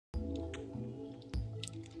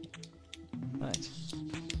Right.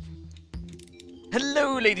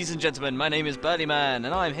 Hello, ladies and gentlemen. My name is Burlyman,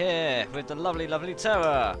 and I'm here with the lovely, lovely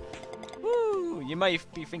Terra. Woo! You may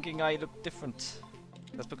be thinking I look different.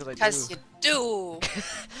 That's because I do. Because you do.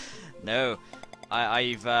 No,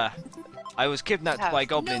 I was kidnapped by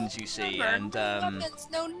goblins, you see, and goblins,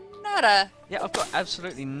 no nada. yeah, I've got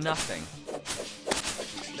absolutely nothing.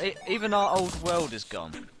 Even our old world is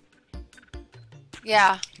gone.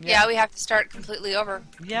 Yeah, we have to start completely over.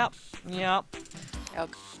 Yep. Yep.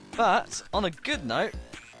 But on a good note,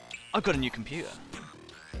 I've got a new computer,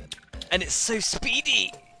 and it's so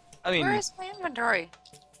speedy. I mean, Where is my inventory?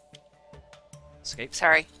 Escape.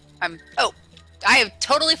 Sorry, Oh, I have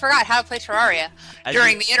totally forgot how to play Terraria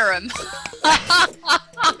during the interim.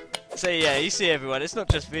 So yeah, you see everyone, it's not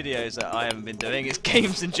just videos that I haven't been doing, it's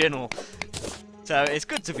games in general. So it's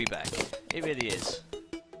good to be back. It really is.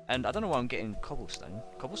 And I don't know why I'm getting cobblestone.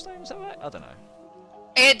 Cobblestone, is that right? I don't know.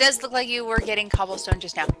 It does look like you were getting cobblestone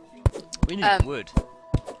just now. We need wood.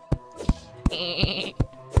 Yeah,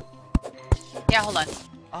 hold on.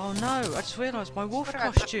 Oh no, I just realised my wolf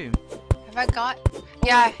costume. Have I got?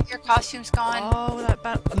 Yeah, your costume's gone. Oh,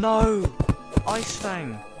 that no! Ice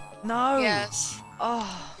Fang. No! Yes.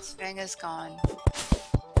 Oh. This thing is gone.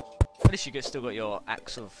 At least you still got your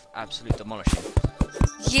axe of absolute demolishing.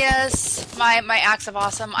 Yes, my axe of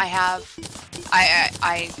awesome. I have.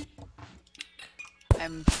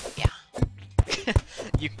 I'm yeah.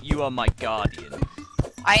 You are my guardian.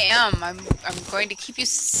 I am. I'm going to keep you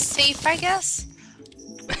safe, I guess.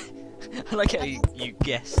 I like how you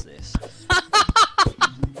guess this.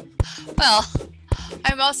 Well,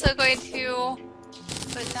 I'm also going to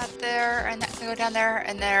put that there, and that can go down there,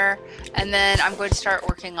 and there, and then I'm going to start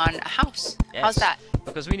working on a house. Yes, how's that?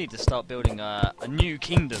 Because we need to start building a new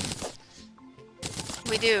kingdom.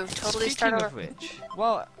 We do. Totally Speaking start of which,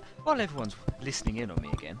 while everyone's listening in on me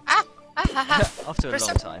again, after a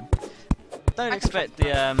long time, don't expect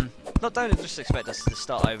don't just expect us to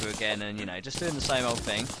start over again and just doing the same old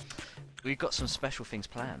thing. We've got some special things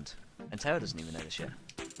planned, and Terra doesn't even know this yet.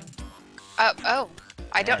 Oh,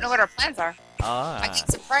 I don't know what our plans are. Ah. I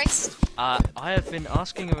get surprised. I have been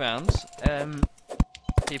asking around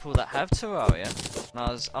people that have Terraria, and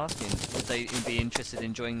I was asking would they be interested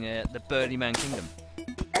in joining the Burlyman Kingdom.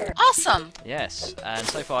 Awesome. Yes, and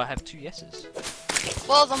so far I have 2 yeses.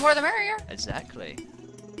 Well, the more the merrier. Exactly.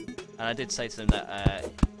 And I did say to them that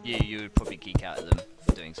you would probably geek out at them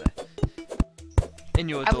for doing so. In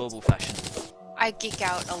your adorable fashion. I geek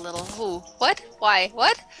out a little. Ooh, what? Why?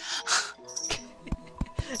 What?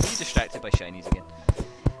 Are you distracted by shinies again?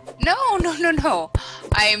 No.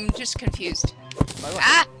 I'm just confused.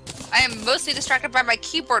 I am mostly distracted by my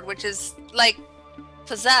keyboard, which is, like,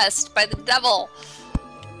 possessed by the devil.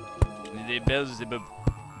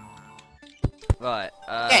 Right,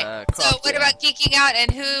 okay, so what about geeking out, and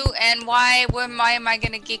who and why am I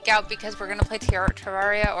gonna geek out because we're gonna play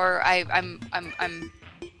Terraria, or I'm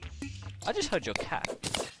I just heard your cat.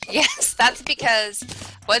 Yes, that's because,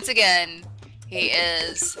 once again, he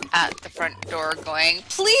is at the front door going,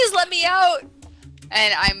 please let me out!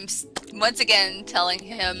 And I'm, once again, telling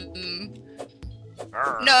him,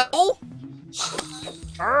 no!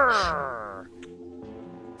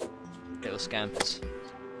 Little scampers.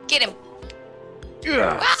 Get him!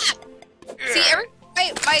 Ah! See,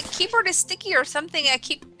 my keyboard is sticky or something.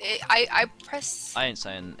 I press. I ain't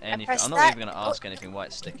saying anything. I'm not even gonna ask anything why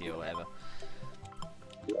it's sticky or whatever.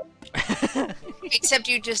 Except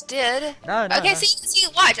you just did. No. Okay, no. see,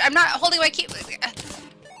 watch. I'm not holding my keyboard.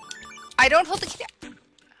 I don't hold the key.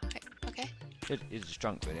 Okay. You're just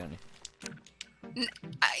drunk, really, aren't you?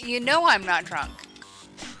 You know I'm not drunk.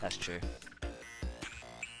 That's true.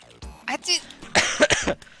 I have to.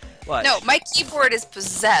 What? No, my keyboard is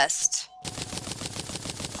possessed.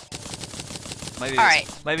 Maybe Alright.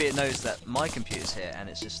 Maybe it knows that my computer's here and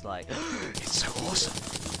it's just like, it's so awesome.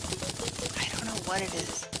 I don't know what it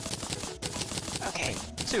is. Okay.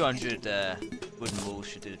 200 wooden walls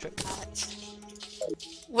should do the trick.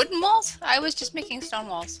 Wooden walls? I was just making stone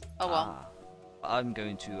walls. Oh well. I'm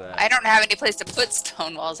going to... I don't have any place to put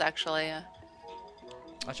stone walls, actually.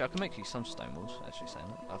 Actually, I can make you some stone walls, actually, saying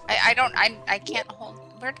that. I can't hold...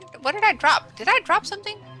 What did I drop? Did I drop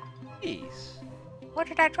something? These. What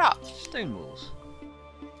did I drop? Stone walls.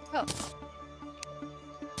 Oh.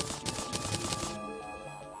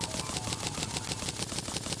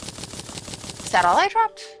 Is that all I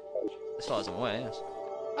dropped? As far as I'm aware, yes.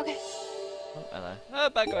 Okay. Oh, hello. Oh,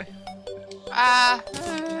 bad guy.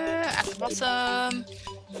 Awesome.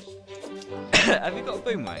 Have you got a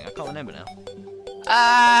boomerang? I can't remember now.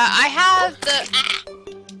 I have the...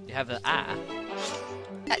 You have an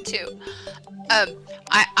that too.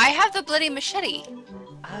 I have the bloody machete.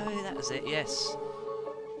 Oh, that was it. Yes.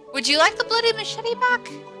 Would you like the bloody machete back?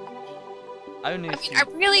 Only.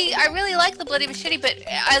 I really like the bloody machete, but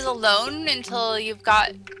as a loan until you've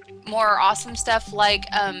got more awesome stuff like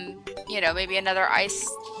you know, maybe another ice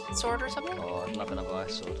sword or something. Oh, I'd love another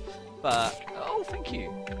ice sword. But oh, thank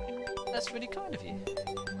you. That's really kind of you.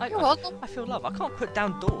 You're welcome. I feel love. I can't put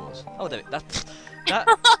down doors. Oh, there. That.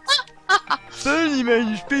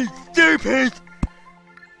 Burlyman is being stupid.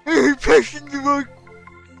 You're pressing the wrong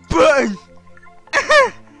button.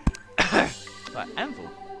 Right, anvil.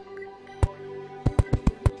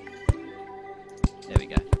 There we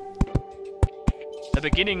go. The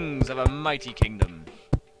beginnings of a mighty kingdom.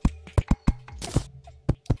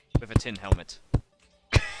 With a tin helmet.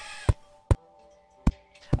 I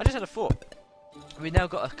just had a thought. We've now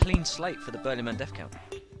got a clean slate for the Burlyman death count.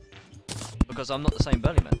 Because I'm not the same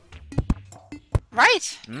Burlyman.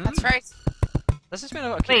 Right. That's right. Does this mean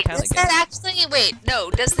I've got to keep counting? Wait, does that actually... Wait,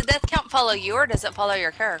 no. Does the death count follow you, or does it follow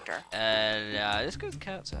your character? Let's go with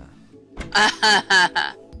character.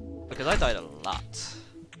 Because I died a lot.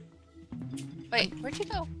 Wait, where'd you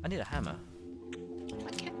go? I need a hammer.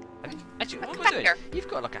 Okay. Actually, what am I back doing? here. You've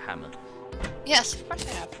got like a hammer. Yes, of course I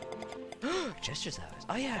have. Gestures hours.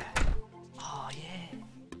 Oh yeah. Oh yeah.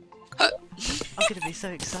 I'm gonna be so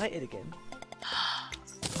excited again.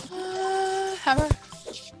 Hammer.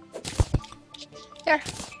 There.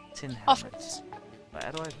 Tin Off. helmet. Right,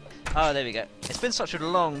 how do I... Oh, there we go. It's been such a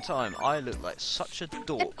long time. I look like such a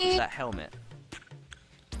dork with that helmet.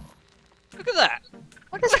 Look at that.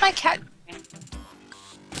 What is my cat doing?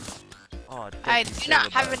 Oh, I do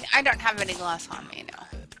not have any. I don't have any glass on me now.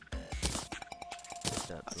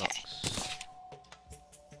 Okay.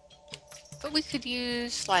 But we could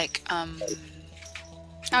use like Oh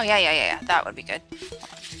yeah. That would be good.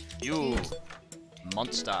 You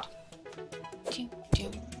monster. Do.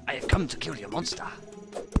 I have come to kill your monster.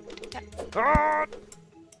 Yeah. Ah!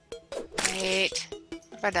 Wait.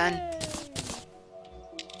 What have I done?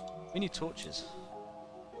 We need torches.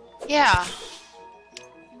 Yeah.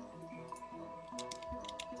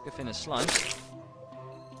 Good thing there's slime.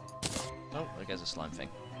 Oh, there goes a slime thing.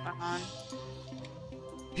 On.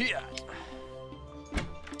 Yeah.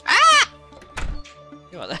 Ah!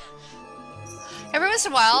 You are there. Every once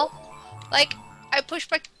in a while, like I push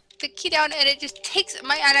the key down and it just takes and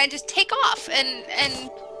I just take off and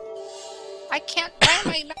I can't. Why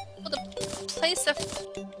am I not able to place a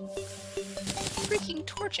freaking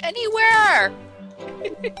torch anywhere?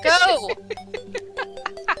 Go!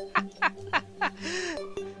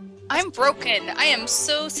 I'm broken. I am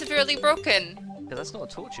so severely broken. Yeah, that's not a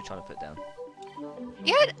torch you're trying to put down.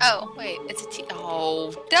 Yeah. Oh wait, it's a T.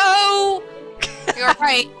 Oh no! You're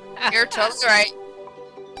right. You're totally right.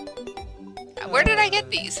 Where did I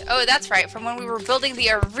get these? Oh, that's right. From when we were building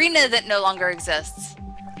the arena that no longer exists.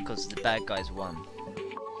 Because the bad guys won.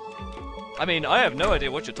 I mean, I have no idea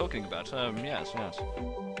what you're talking about. Yes.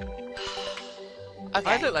 Okay.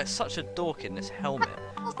 I look like such a dork in this helmet.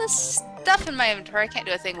 All this stuff in my inventory I can't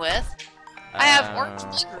do a thing with. I have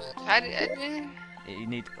orange bloodroot. You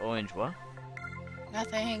need orange what?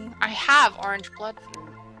 Nothing. I have orange bloodroot.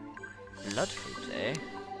 Bloodroot, eh?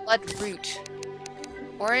 Bloodroot.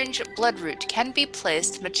 Orange bloodroot can be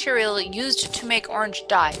placed material used to make orange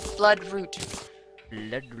dye. Bloodroot.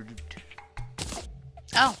 Bloodroot.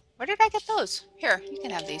 Oh, where did I get those? Here, you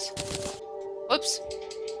can have these. Whoops.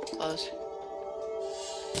 Close.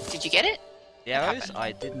 Did you get it? The arrows?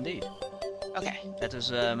 I did indeed. Okay. That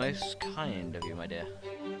was most kind of you, my dear.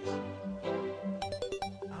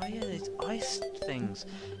 Oh yeah, these ice things.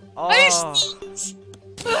 Oh, Ice!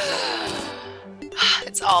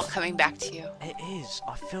 It's all coming back to you. it is.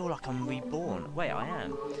 I feel like I'm reborn. Wait, I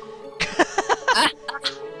am.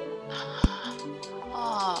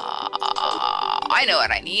 I know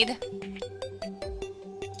what I need.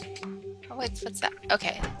 Oh wait, what's that?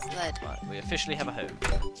 Okay, it's lead. Right, we officially have a home.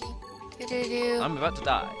 Do-do-do. I'm about to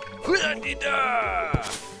die.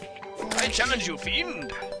 I challenge you,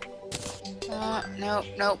 fiend. Nope.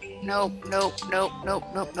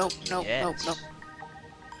 Yes.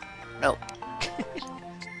 Nope.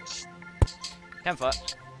 Campfire.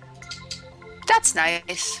 That's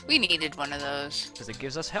nice. We needed one of those. Because it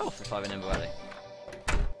gives us health, if I remember rightly.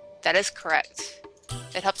 That is correct.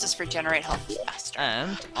 It helps us regenerate health faster.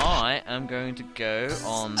 And I am going to go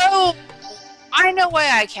on... Oh! I know why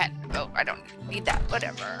I can't. Oh, I don't need that.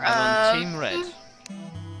 Whatever. I'm on Team Red.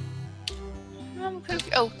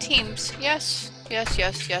 Oh, teams. Yes. We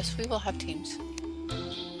will have teams.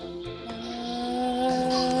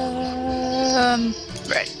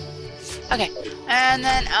 Red. Okay. And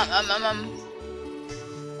then,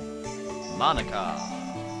 Monica.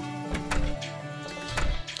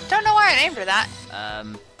 Don't know why I named her that.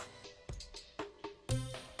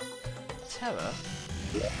 Terra?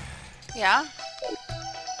 Yeah?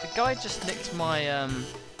 The guy just nicked my,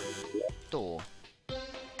 door.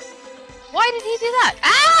 Why did he do that?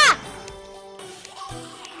 Ah!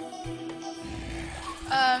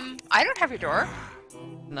 I don't have your door.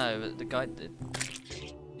 No, but the guy did.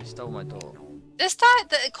 He stole my door. This guy?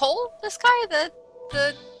 Cole? This guy?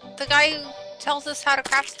 The guy who tells us how to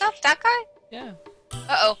craft stuff? That guy? Yeah.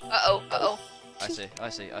 Uh-oh, uh-oh, uh-oh. I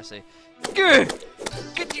see. Good!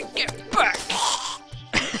 Could you get back?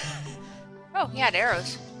 Oh, he had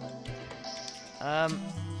arrows.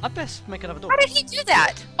 I'd best make another door. How did he do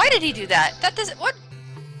that? Why did he do that? That doesn't... What?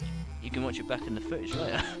 You can watch it back in the footage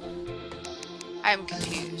later. I'm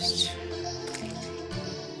confused.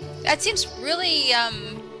 That seems really, There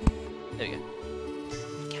we go.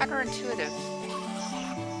 counterintuitive.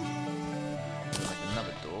 Make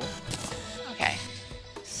another door. Okay.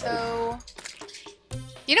 So...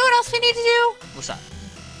 You know what else we need to do? What's that?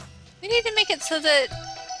 We need to make it so that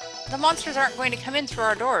the monsters aren't going to come in through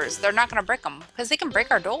our doors. They're not going to break them. Because they can break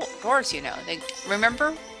our doors, you know.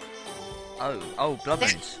 Remember? Oh, blood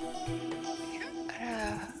moons.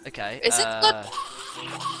 Okay. Is it blood?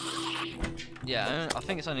 Yeah, I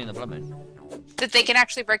think it's only in the blood moon. That they can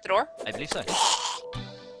actually break the door? I believe so.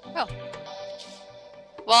 Oh.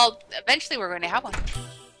 Well, eventually we're going to have one.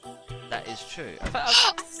 That is true.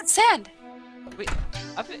 Sand!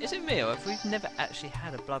 Is it me, or have we never actually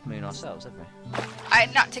had a blood moon ourselves, have we?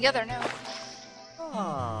 Not together, no.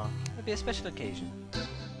 Ah, it'd be a special occasion.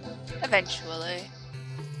 Eventually.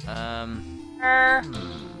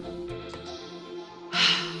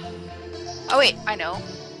 Oh wait, I know.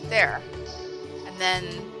 There. And then...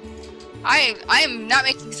 I am not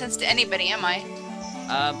making sense to anybody, am I?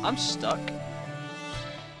 I'm stuck.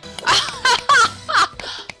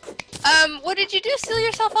 What did you do? Steal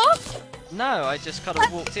yourself off? No, I just kind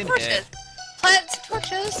of walked in here. Plant some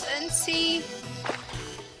torches and see...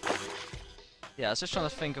 Yeah, I was just trying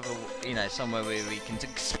to think of somewhere where we can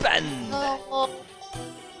expand. Oh.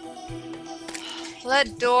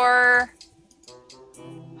 Lead door.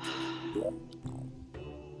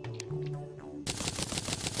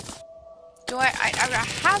 Do I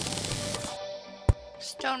have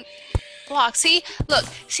stone block? See, look,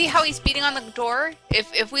 see how he's beating on the door?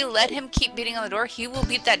 If we let him keep beating on the door, he will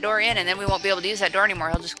beat that door in, and then we won't be able to use that door anymore.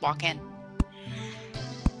 He'll just walk in.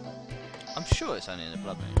 I'm sure it's only in the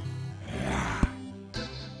blood moon.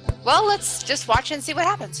 Well, let's just watch and see what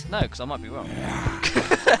happens. No, because I might be wrong.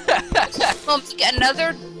 We'll make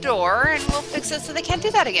another door, and we'll fix it so they can't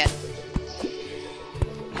do that again.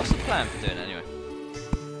 What's the plan for doing it anyway?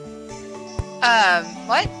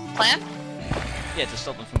 What? Plan? Yeah, to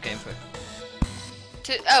stop them from getting through.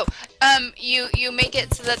 You make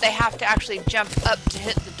it so that they have to actually jump up to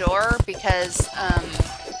hit the door, because,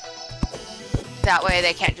 that way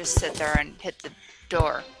they can't just sit there and hit the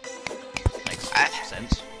door. Makes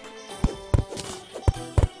sense.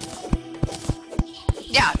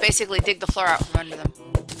 Yeah, basically dig the floor out from under them.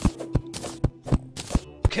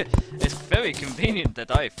 It's very convenient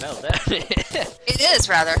that I fell down. It is,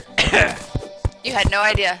 rather. You had no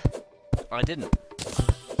idea. I didn't.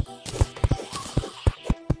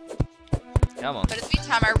 Come on. But in the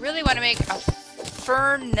meantime, I really want to make a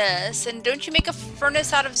furnace. And don't you make a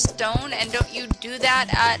furnace out of stone? And don't you do that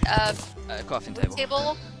at a crafting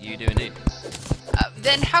table. You do indeed.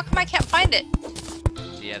 Then how come I can't find it?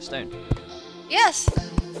 Do you have stone? Yes.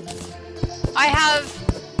 I have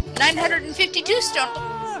 952 stone.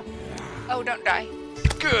 Oh, don't die.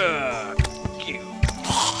 Good. You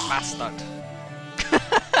bastard.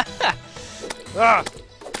 Ah!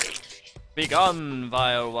 Begone,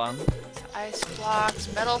 vile one. Ice blocks,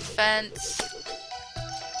 metal fence.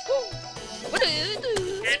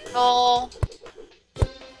 Metal.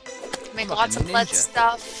 Make lots of lead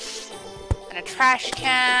stuff. And a trash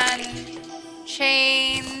can.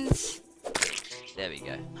 Chains. There we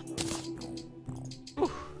go.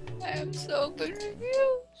 Whew. I am so confused.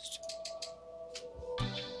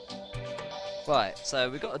 Right, so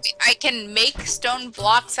we got. I can make stone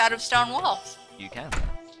blocks out of stone walls. You can.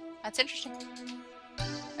 That's interesting.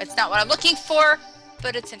 It's not what I'm looking for,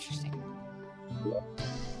 but it's interesting.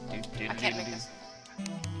 I can't make this.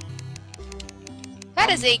 That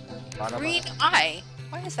is a green eye.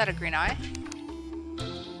 Why is that a green eye?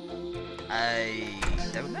 I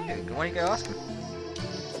don't know. Why don't you go ask him?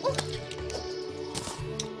 Ooh.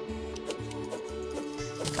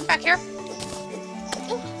 Come back here.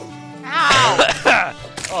 Ooh. Ow!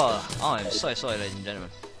 Oh, I'm so sorry, ladies and gentlemen.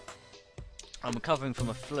 I'm recovering from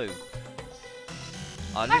a flu.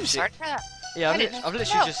 I'm sorry for that. Yeah, I've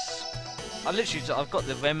literally I've got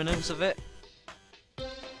the remnants of it.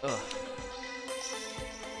 Ugh.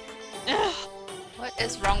 What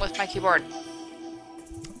is wrong with my keyboard?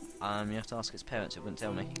 You have to ask its parents. It wouldn't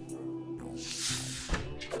tell me.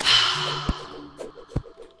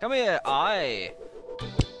 Come here, I.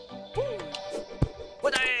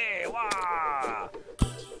 What? Wah!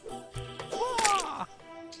 Wah!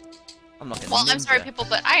 I'm not gonna. Well, I'm sorry, people,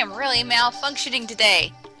 but I am really malfunctioning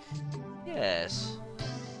today. Yes.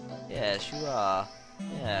 Yes, you are.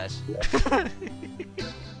 Yes.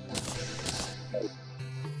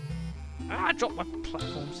 I dropped my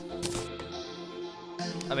platforms.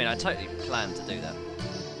 I mean, I totally planned to do that.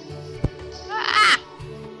 Ah!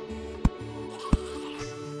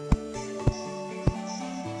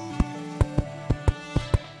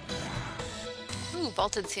 Ooh,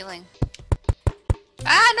 vaulted ceiling.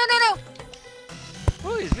 Ah, no, no, no!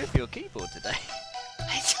 What is with your keyboard today?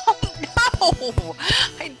 I don't know!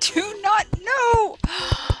 I do not know!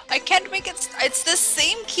 I can't make it... It's the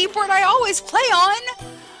same keyboard I always play on!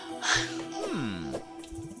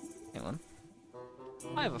 Hang on.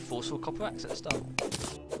 I have a forceful copper axe at the start.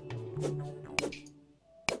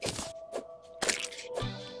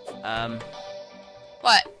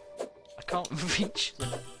 What? I can't reach the...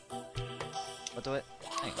 What do it?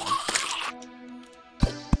 Hang on.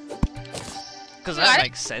 Because that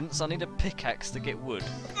makes sense. I need a pickaxe to get wood.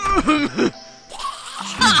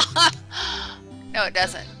 No, it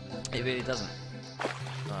doesn't. It really doesn't.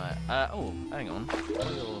 Right. Oh, hang on.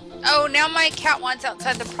 Oh, now my cat wants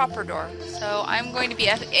outside the proper door. So I'm going to be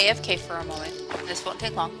AFK for a moment. This won't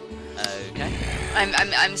take long. Okay.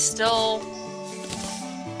 I'm still...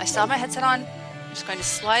 I still have my headset on. I'm just going to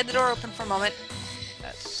slide the door open for a moment.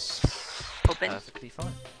 That's open. Perfectly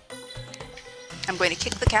fine. I'm going to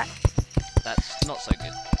kick the cat. That's not so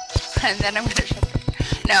good. And then I'm going to shut the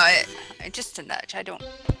door. No, just a nudge. I don't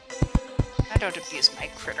abuse my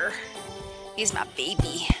critter. He's my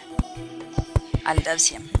baby. I loves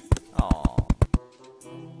him. Aww.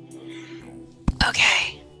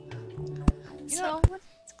 Okay. You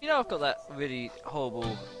know I've got that really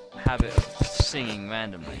horrible habit of singing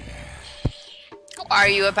randomly. Are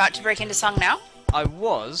you about to break into song now? I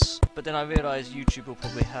was, but then I realised YouTube will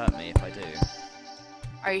probably hurt me if I do.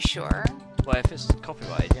 Are you sure? Well, if it's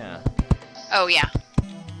copyrighted, yeah. Oh, yeah.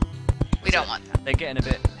 We don't want that. They're getting a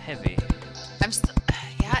bit heavy. I'm still...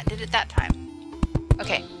 Yeah, I did it that time.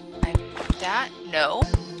 Okay. That... No.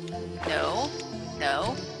 No.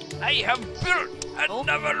 No. I have built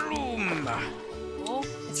another room! Oh,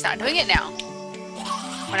 it's not doing it now.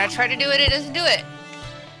 When I try to do it, it doesn't do it.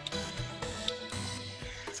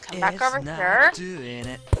 Let's come back over here. It's not doing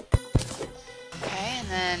it. Okay, and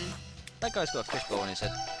then... That guy's got a fishbowl on his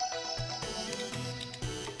head.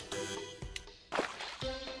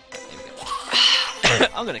 There we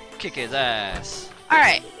go. I'm gonna kick his ass.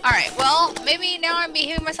 Alright, well, maybe now I'm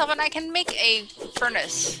behaving myself and I can make a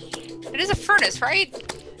furnace. It is a furnace, right?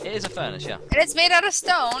 It is a furnace, yeah. And it's made out of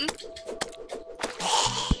stone.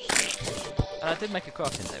 And I did make a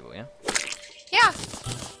crafting table, yeah? Yeah.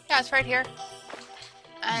 Yeah, it's right here.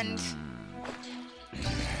 And...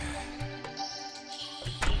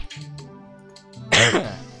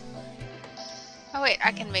 Oh wait,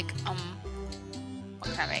 I can make,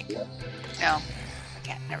 what can I make? No, I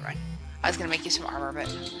can't, never mind. I was gonna make you some armor, but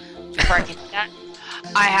before I can do that,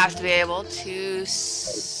 I have to be able to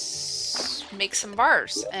make some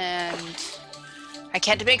bars, and I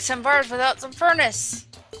can't make some bars without some furnace.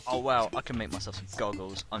 Oh wow, I can make myself some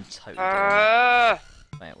goggles. I'm totally doing it.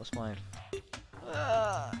 Wait, what's my...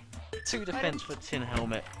 2 defense for tin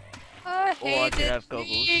helmet. I Or I could have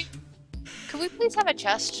goggles. Could we please have a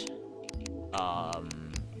chest?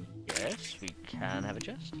 Yes, we can have a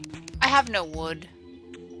chest. I have no wood.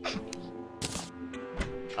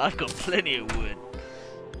 I've got plenty of wood.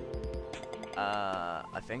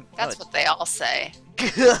 I think. That's what they all say.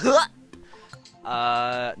 No,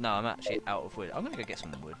 I'm actually out of wood. I'm gonna go get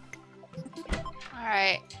some wood.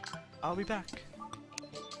 Alright. I'll be back.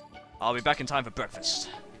 I'll be back in time for breakfast.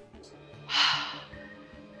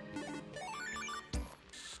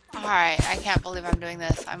 Alright, I can't believe I'm doing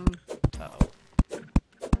this. Uh-oh.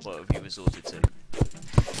 What have you resorted to?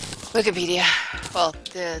 Wikipedia. Well,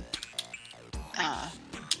 the...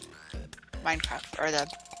 Minecraft, or the...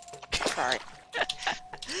 Sorry.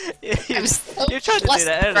 You tried to do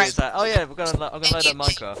that earlier. It's like, oh yeah, I'm gonna load up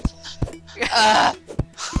Minecraft.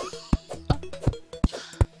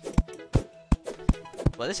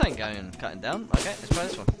 Well, this ain't going cutting down. Okay, let's try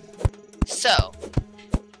this one. So.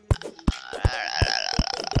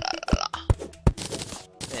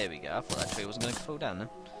 There we go. I thought that tree wasn't going to fall down then.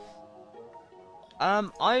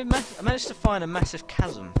 I managed to find a massive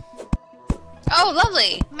chasm. Oh,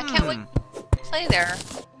 lovely! I can't wait to play there.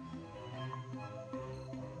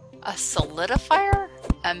 A solidifier,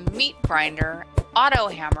 a meat grinder, auto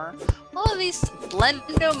hammer. All of these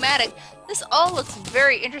blend-o-matic. This all looks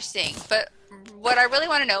very interesting, but what I really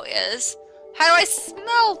want to know is, how do I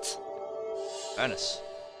smelt? Furnace.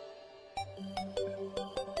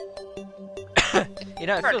 You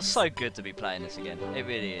know, it feels so good to be playing this again. It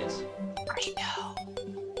really is. I know.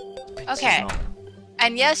 Okay.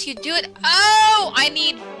 And yes, you do it. Oh, I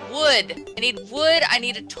need wood. I need wood. I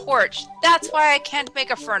need a torch. That's why I can't make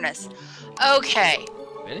a furnace. Okay.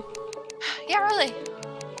 Really? Yeah, really.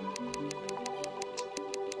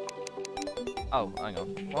 Oh, hang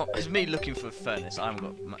on. Well, it's me looking for a furnace. I haven't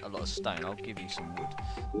got a lot of stone. I'll give you some wood.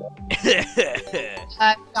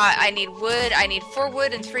 I need wood. I need 4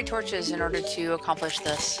 wood and 3 torches in order to accomplish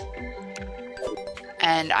this.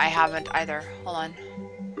 And I haven't either. Hold on.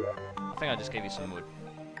 I think I just gave you some wood.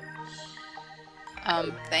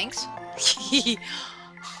 Thanks. Hey,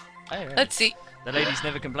 yeah. Let's see. The ladies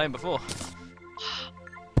never complained before.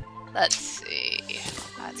 Let's see.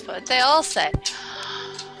 That's what they all say.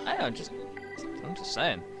 Hey, I'm just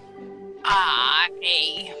saying.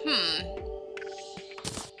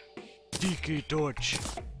 Tiki torch.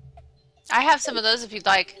 I have some of those if you'd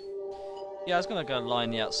like. Yeah, I was gonna go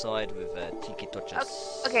line the outside with tiki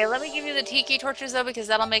torches. Okay, let me give you the tiki torches though, because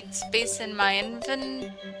that'll make space in my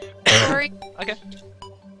inventory. Okay.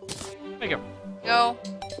 There you go. Go.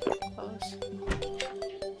 Close.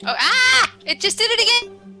 Oh, ah! It just did it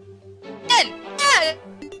again! Ah!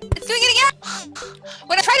 It's doing it again!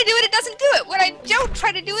 When I try to do it, it doesn't do it! When I don't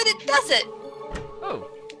try to do it, it does it! Oh,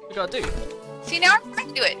 what you gotta do? See, now I'm trying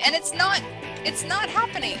to do it, and it's not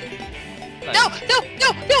happening. No.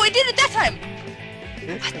 No, it did it that time!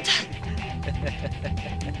 What the?